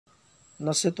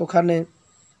নসেত ওখানে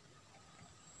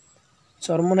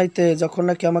চরমনাইতে যখন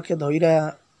নাকি আমাকে ধইরা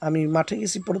আমি মাঠে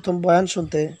গেছি প্রথম বয়ান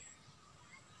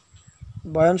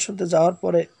শুনতে যাওয়ার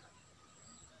পরে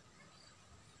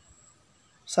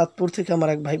চাঁদপুর থেকে আমার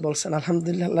এক ভাই বলছেন,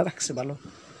 আলহামদুলিল্লাহ আল্লাহ রাখছে ভালো।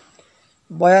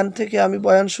 বয়ান থেকে আমি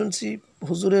বয়ান শুনছি,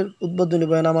 হুজুরের উদ্বোধনী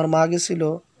বয়ান। আমার মা গেছিল,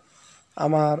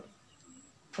 আমার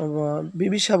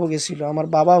বিবি সাহেবও গেছিল, আমার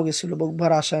বাবাও গেছিল।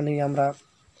 বুকভর আশা নেই আমরা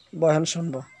বয়ান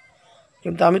শুনব,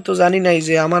 কিন্তু আমি তো জানি নাই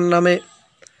যে আমার নামে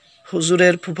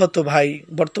হুজুরের ফুফাতো ভাই,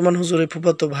 বর্তমান হুজুরের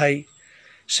ফুফাতো ভাই,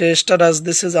 সে স্ট্যাটাস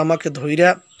দিছে যে আমাকে ধইরা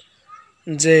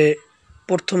যে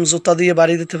প্রথম জুতা দিয়ে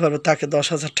বাড়ি দিতে পারবে তাকে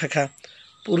 10,000 টাকা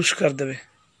পুরস্কার দেবে।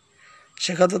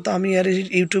 সে কথা তো আমি আর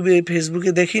ইউটিউবে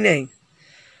ফেসবুকে দেখি নাই।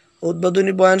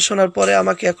 উদ্বোধনী বয়ান শোনার পরে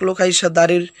আমাকে এক লোক আইসা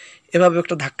দাড়ির এভাবে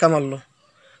একটা ধাক্কা মারলো,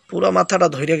 পুরো মাথাটা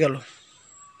ধরে গেল।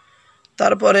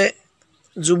 তারপরে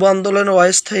যুব আন্দোলনের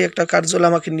অস্থায়ী একটা কার্যালয়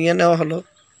আমাকে নিয়ে নেওয়া হলো।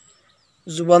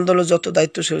 যুব আন্দোলনের যত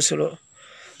দায়িত্বশীল ছিল,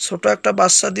 ছোট একটা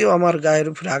বাচ্চা দিয়েও আমার গায়ের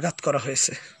উপরে আঘাত করা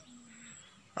হয়েছে।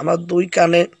 আমার 2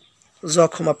 কানে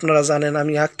জখম, আপনারা জানেন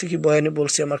আমি আগ থেকে বয়ানে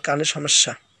বলছি আমার কানে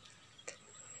সমস্যা।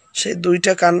 সেই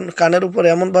 2টা কানের উপরে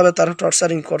এমনভাবে তারা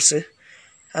টর্চারিং করছে,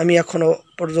 আমি এখনও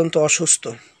পর্যন্ত অসুস্থ।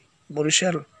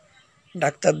 বরিশাল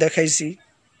ডাক্তার দেখাইছি,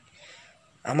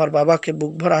 আমার বাবাকে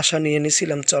বুকভর আশা নিয়ে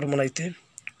নিয়েছিলাম চরমনাইতে।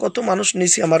 কত মানুষ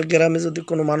নিয়েছি, আমার গ্রামে যদি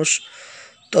কোনো মানুষ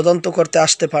তদন্ত করতে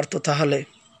আসতে পারতো তাহলে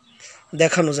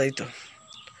দেখানো যাইতো।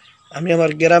 আমি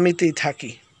আমার গ্রামেতেই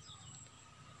থাকি,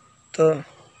 তো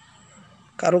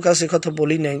কারো কাছে কথা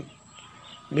বলি নাই।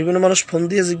 বিভিন্ন মানুষ ফোন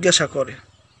দিয়ে জিজ্ঞাসা করে,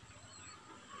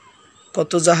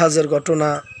 কত জাহাজের ঘটনা,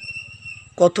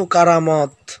 কত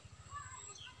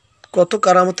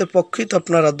কারামতের পক্ষেই তো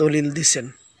আপনারা দলিল দিছেন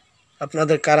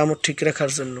আপনাদের কারামত ঠিক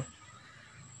রাখার জন্য।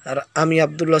 আর আমি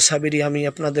আব্দুল্লাহ সাবিরি, আমি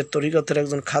আপনাদের তরিকতের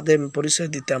একজন খাদেম পরিচয়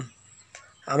দিতাম,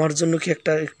 আমার জন্য কি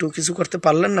একটু কিছু করতে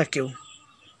পারলেন না? কেউ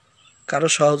কারো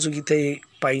সহযোগিতাই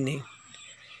পাইনি।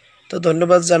 তো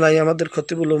ধন্যবাদ জানাই আমাদের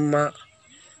খতিবুল উম্মাহ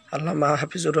আল্লামা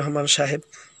হাফিজুর রহমান সাহেব।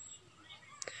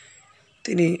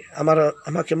 তিনি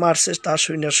আমাকে মারছে, তার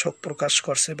শুনে শোক প্রকাশ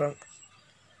করছে এবং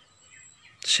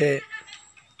সে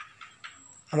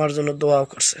আমার জন্য দোয়াও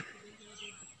করছে।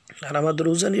 আর আমাদের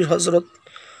উজানির হজরত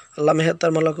আল্লাহ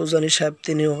মেহতার মালাক উজানি সাহেব,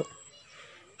 তিনিও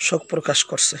শোক প্রকাশ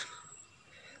করছে।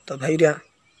 তো ভাইরা,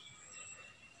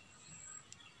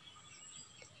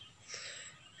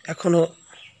 এখনও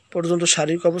পর্যন্ত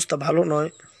শারীরিক অবস্থা ভালো নয়।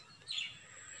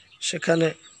 সেখানে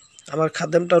আমার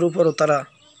খাদেমটার উপরও তারা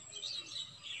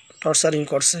টর্চারিং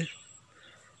করছে।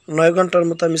 9 ঘন্টার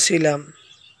মতো আমি ছিলাম।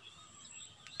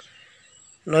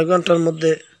 9 ঘন্টার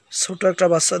মধ্যে ছোট একটা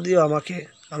বাচ্চা দিয়েও আমাকে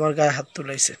আমার গায়ে হাত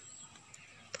তুলাইছে।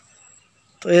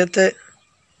 তো এতে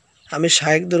আমি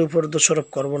শায়েকদের উপর দোষারোপ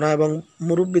করব না, এবং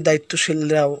মুরব্বী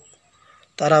দায়িত্বশীলরাও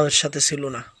তারাও এর সাথে ছিল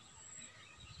না।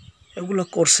 এগুলো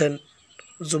করছেন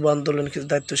যুব আন্দোলন কিছু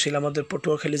দায়িত্বশীল, আমাদের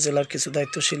পটুয়াখালী জেলার কিছু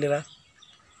দায়িত্বশীলেরা,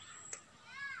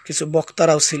 কিছু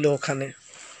বক্তারাও ছিল ওখানে।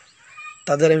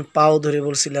 তাদের আমি পাও ধরে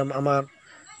বলছিলাম, আমার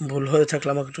ভুল হয়ে থাকলে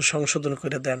আমাকে একটু সংশোধন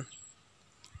করে দেন।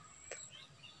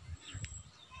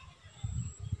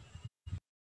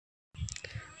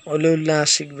 অলিউল্লাহ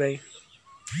আশিক ভাই,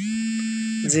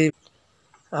 জি,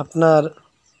 আপনার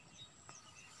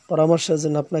পরামর্শের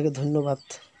জন্য আপনাকে ধন্যবাদ।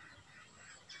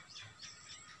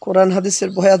 কোরআন হাদিসের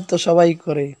বয়ান তো সবাই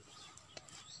করে,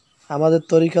 আমাদের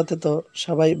তরিকাতে তো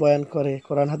সবাই বয়ান করে,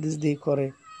 কোরআন হাদিস দিয়ে করে।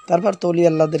 তারপর তো অলি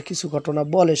আল্লাহদের কিছু ঘটনা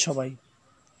বলে সবাই।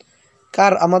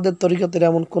 কার আমাদের তরিকাতের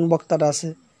এমন কোন বক্তারা আছে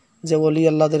যে অলি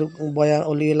আল্লাহদের বয়ান,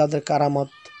 অলি আল্লাহদের কারামত,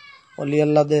 অলি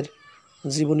আল্লাহদের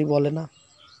জীবনী বলে না?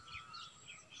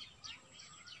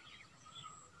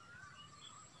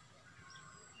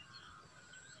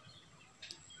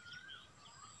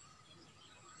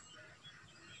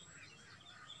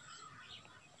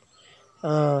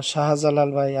 শাহজালাল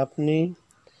ভাই, আপনি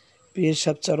পীর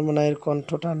সাহেব চরমনাইয়ের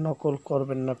কণ্ঠটা নকল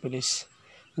করবেন না প্লিজ।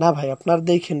 না ভাই, আপনার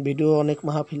দেখেন ভিডিও, অনেক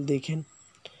মাহফিল দেখেন।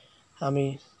 আমি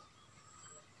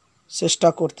চেষ্টা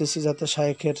করতেছি যাতে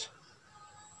শায়েখের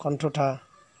কণ্ঠটা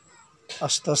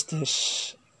আস্তে আস্তে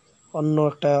অন্য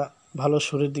একটা ভালো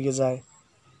সুরের দিকে যায়।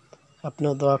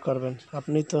 আপনিও দোয়া করবেন।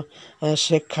 আপনি তো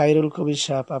শেখ খায়রুল কবির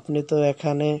সাহেব, আপনি তো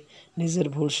এখানে নিজের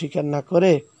ভুল স্বীকার না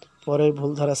করে পরের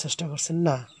ভুল ধরার চেষ্টা করছেন।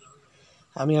 না,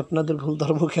 আমি আপনাদের ভুল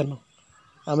ধরবো কেন?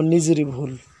 আমার নিজেরই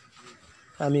ভুল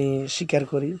আমি স্বীকার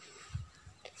করি,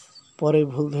 পরে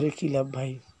ভুল ধরে কী লাভ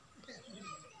ভাই?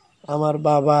 আমার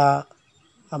বাবা,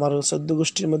 আমার 14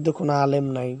 গোষ্ঠীর মধ্যে কোনো আলেম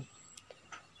নাই।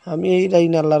 আমি এই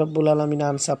লাইন আল্লাহ রাব্বুল আলামিন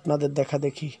আনছে আপনাদের দেখা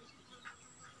দেখি।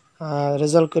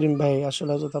 রেজাল করিম ভাই,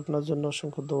 আসলে হযরত আপনার জন্য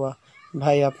অসংখ্য দোয়া।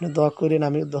 ভাই আপনি দোয়া করেন,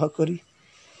 আমিও দোয়া করি,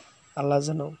 আল্লাহ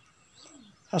যেন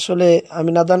আসলে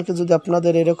আমি নাদানকে যদি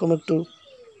আপনাদের এরকম একটু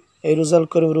এই রুজাল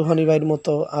করিম রুহানি ভাইয়ের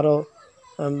মতো আরও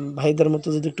ভাইদের মতো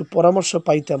যদি একটু পরামর্শ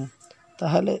পাইতাম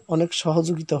তাহলে অনেক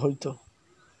সহযোগিতা হইতো।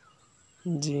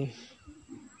 জি,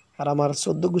 আর আমার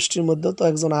 14 গোষ্ঠীর মধ্যেও তো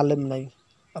একজন আলেম নাই,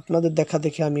 আপনাদের দেখা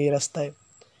দেখে আমি এই রাস্তায়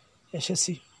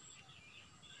এসেছি।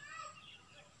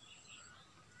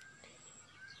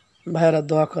 ভাইয়েরা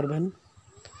দোয়া করবেন,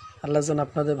 আল্লাহ যেন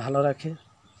আপনাদের ভালো রাখে।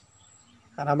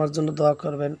 আর আমার জন্য দোয়া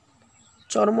করবেন,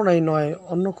 চরমনাই নয়,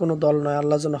 অন্য কোনো দল নয়,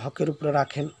 আল্লাহ যেন হকের উপরে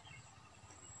রাখেন।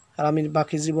 আর আমি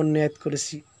বাকি জীবন নিয়াত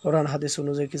করেছি কোরআন হাদিস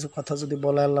অনুযায়ী কিছু কথা যদি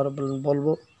বলে আল্লাহ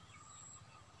বলবো।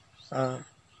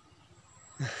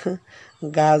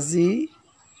 গাজী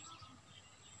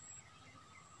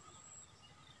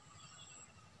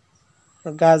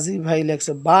গাজী ভাই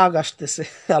লেখছে বাঘ আসতেছে।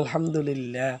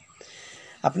 আলহামদুলিল্লাহ।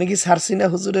 আপনি কি সারসিনা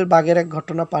হুজুরের বাঘের এক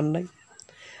ঘটনা পান নাই?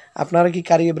 আপনারা কি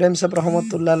কারি ইব্রাহিম সাহেব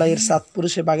রহমতুল্লাহ এর চাঁদপুরে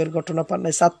সে বাঘের ঘটনা পান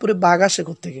নাই? চাঁদপুরে বাঘ আসে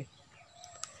কোত্থেকে?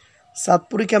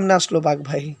 চাঁদপুরে কেমনে আসলো বাঘ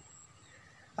ভাই?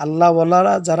 আল্লাহ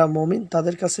ওয়ালারা যারা মমিন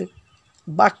তাদের কাছে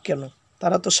বাঘ কেন?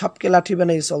 তারা তো সাপকে লাঠি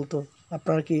বানাই চলতো।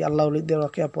 আপনারা কি আল্লাহ ওলিদের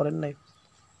রকেয়া পড়েন নাই?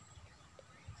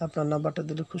 আপনার নাম্বারটা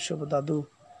দিলে খুশি হবো দাদু।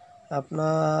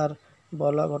 আপনার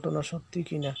বলা ঘটনা সত্যি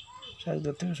কি না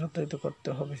শায়েকদের থেকে সত্যায়িত করতে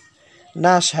হবে।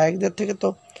 না, শায়েকদের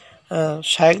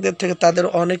থেকে তাদের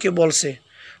অনেকে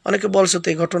বলছে তো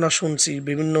এই ঘটনা শুনছি,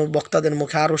 বিভিন্ন বক্তাদের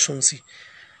মুখে আরও শুনছি,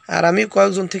 আর আমি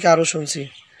কয়েকজন থেকে আরও শুনছি।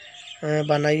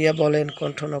 বানাইয়া বলেন,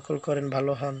 কণ্ঠ নকল করেন,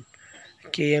 ভালো হন।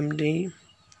 KMD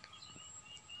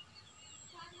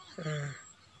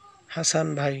হাসান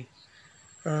ভাই,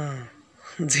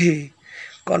 জি,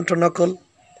 কণ্ঠ নকল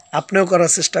আপনিও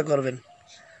করার চেষ্টা করবেন,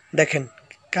 দেখেন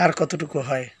কার কতটুকু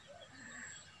হয়।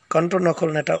 কণ্ঠ নকল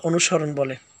না, এটা অনুসরণ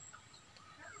বলে।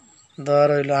 দোয়া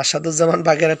রইল। আসাদুজ্জামান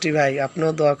বাগেরাটি ভাই,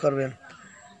 আপনিও দোয়া করবেন।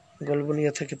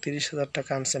 গোলবনিয়া থেকে 30,000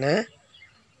 টাকা আনছেন। হ্যাঁ,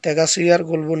 তেগাসিয়ার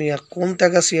গোলবনিয়া। কোন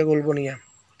তেগাসিয়া গোলবনিয়া?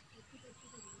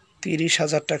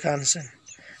 30,000 টাকা আনছেন।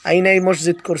 আইনাই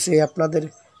মসজিদ করছি আপনাদের,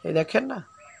 এই দেখেন না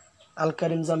আল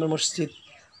কারিম জামে মসজিদ,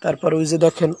 তারপর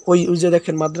ওই যে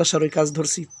দেখেন মাদ্রাসার ওই কাজ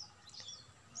ধরছি।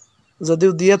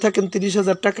 যদিও দিয়ে থাকেন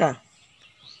 30,000 টাকা,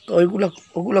 তো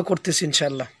ওগুলো করতেছি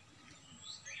ইনশাল্লাহ।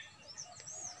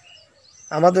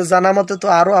 আমাদের জানা মতে তো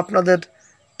আরও আপনাদের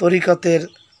তরিকতের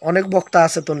অনেক বক্তা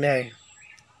আছে তো ন্যায়।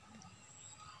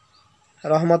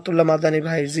 রহমতুল্লাহ মাদানী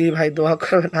ভাই, জি ভাই দোয়া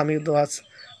করবেন, আমি দোয়া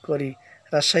করি।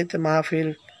 রাজশাহীতে মাহফিল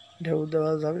ঢেউ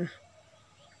দেওয়া যাবে?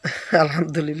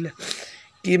 আলহামদুলিল্লাহ।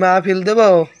 কি মাহফিল দেব?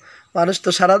 মানুষ তো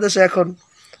সারা দেশে এখন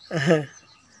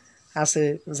আছে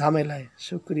ঝামেলায়।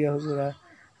 শুক্রিয়া হুজুরা,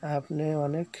 আপনি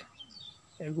অনেক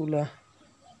এগুলা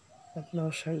আপনার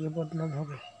শায়েকদের বদনাম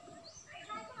হবে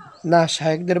না।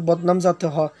 শায়েকদের বদনাম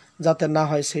যাতে না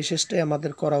হয় সেই চেষ্টাই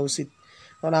আমাদের করা উচিত।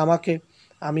 কারণ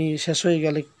আমি শেষ হয়ে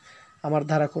গেলে আমার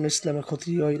দ্বারা কোনো ইসলামের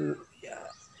ক্ষতি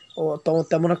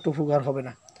তেমন একটা উপকার হবে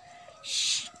না।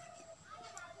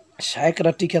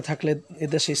 শায়েকরা টিকে থাকলে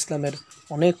এদেশে ইসলামের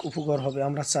অনেক উপকার হবে,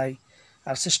 আমরা চাই।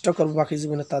 আর চেষ্টা করব বাকি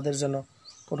জীবনে তাদের যেন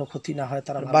কোনো ক্ষতি না হয়।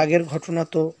 তারা বাঘের ঘটনা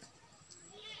তো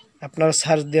আপনারা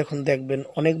সার্চ দিয়ে এখন দেখবেন,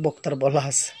 অনেক বক্তার বলা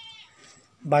আছে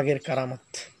বাঘের কারামত।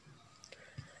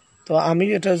 তো আমি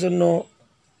এটার জন্য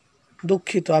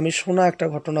দুঃখিত। আমি শোনা একটা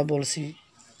ঘটনা বলছি,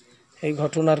 এই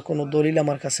ঘটনার কোনো দলিল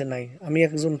আমার কাছে নাই। আমি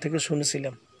একজন থেকে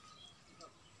শুনেছিলাম,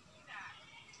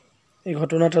 এই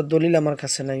ঘটনাটার দলিল আমার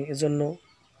কাছে নাই। এজন্য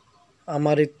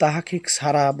আমার এই তাহাকিক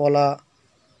ছাড়া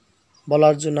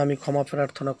বলার জন্য আমি ক্ষমা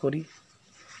প্রার্থনা করি।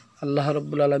 আল্লাহ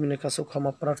রব্বুল আলমিনের কাছেও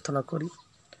ক্ষমা প্রার্থনা করি।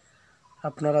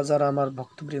 আপনারা যারা আমার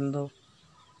ভক্তবৃন্দ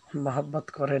মহব্বত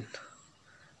করেন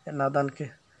নাদানকে,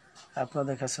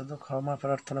 আপনাদের কাছে তো ক্ষমা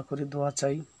প্রার্থনা করি, দোয়া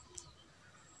চাই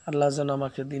আল্লাহ যেন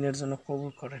আমাকে দিনের জন্য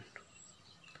কবুল করেন।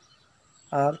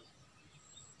 আর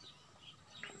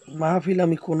মাহফিল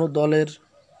আমি কোনো দলের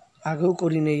আগেও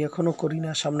করি নেই, এখনও করি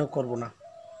না, সামনেও করব না।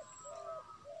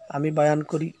 আমি বয়ান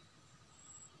করি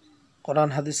কোরআন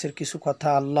হাদিসের কিছু কথা,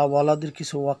 আল্লাহ ওয়ালাদের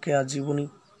কিছু ওয়াকিয়া জীবনী,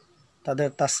 তাদের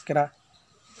তাস্কেরা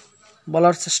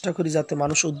বলার চেষ্টা করি যাতে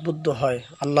মানুষ উদ্বুদ্ধ হয়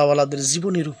আল্লাহ ওয়ালাদের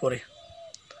জীবনীর উপরে।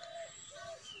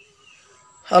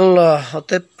 আল্লাহ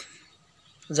অতএব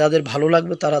যাদের ভালো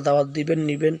লাগবে তারা দাওয়াত দিবেন,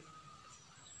 নিবেন,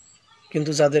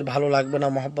 কিন্তু যাদের ভালো লাগবে না,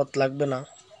 মহব্বত লাগবে না,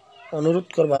 অনুরোধ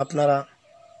করবো আপনারা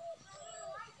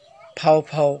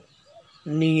ফাও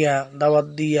নিয়া দাওয়াত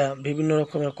দিয়া বিভিন্ন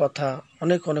রকমের কথা,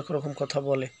 অনেক রকম কথা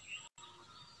বলে,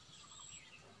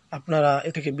 আপনারা এ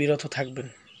থেকে বিরত থাকবেন।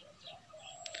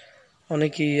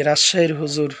 অনেকেই রাজশাহীর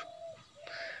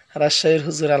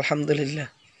হুজুর আলহামদুলিল্লাহ,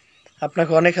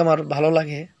 আপনাকে অনেক আমার ভালো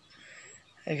লাগে,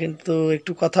 কিন্তু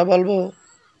একটু কথা বলবো,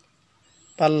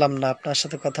 পারলাম না আপনার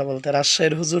সাথে কথা বলতে।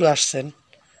 রাজশাহীর হুজুর আসছেন,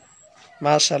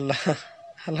 মাশাআল্লাহ,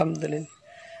 আলহামদুলিল্লাহ,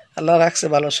 আল্লাহ রাখছে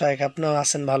ভালো। শায়েখ আপনিও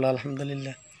আছেন ভালো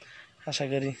আলহামদুলিল্লাহ, আশা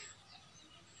করি।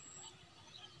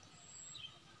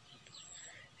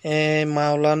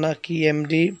 মাওলানা কি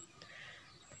এমডি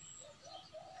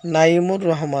নাইমুর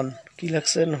রহমান কি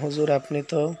লাগছেন? হুজুর আপনি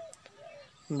তো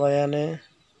বয়ানে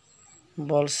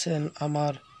বলছেন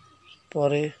আমার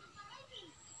পরে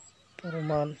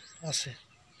প্রমাণ আছে।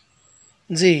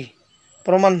 জি,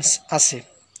 প্রমাণ আছে।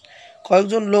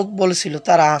 কয়েকজন লোক বলেছিল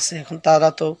তারা আছে, এখন তারা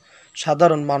তো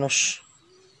সাধারণ মানুষ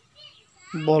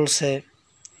বলছে,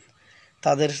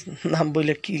 তাদের নাম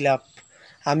বলে কি লাভ?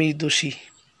 আমি দোষী,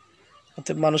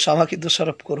 অতএব মানুষ আমাকে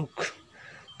দোষারোপ করুক,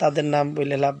 তাদের নাম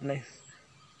বলে লাভ নেই।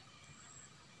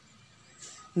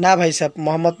 না ভাই সাহেব,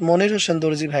 মোহাম্মদ মনির হোসেন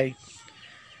দর্জি ভাই,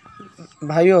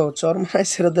 ভাইও চরমনায়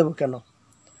ছেড়ে দেবো কেন?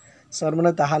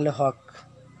 চরমনায় তাহলে হক,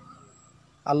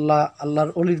 আল্লাহর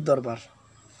অলির দরবার।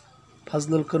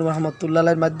 ফজলুল করিম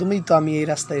রহমতুল্লাহের মাধ্যমেই তো আমি এই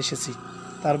রাস্তায় এসেছি,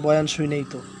 তার বয়ান শুনেই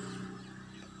তো।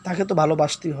 তাকে তো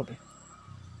ভালোবাসতেই হবে,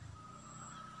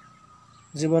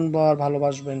 জীবন বর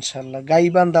ভালোবাসবো ইনশাল্লাহ।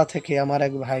 গাইবান্ধা থেকে আমার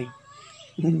এক ভাই,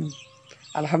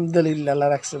 আলহামদুলিল্লাহ আল্লাহ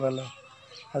রাখছে ভালো।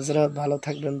 হজরত ভালো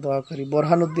থাকবেন, দোয়া করি।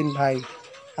 বোরহানুদ্দিন ভাই,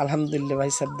 আলহামদুলিল্লাহ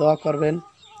ভাই সাহেব দোয়া করবেন।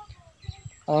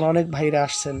 আমার অনেক ভাইরা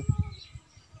আসছেন,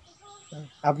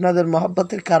 আপনাদের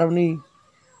মহব্বতের কারণেই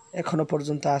এখনো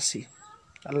পর্যন্ত আছি,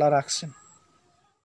 আল্লাহ রাখছেন।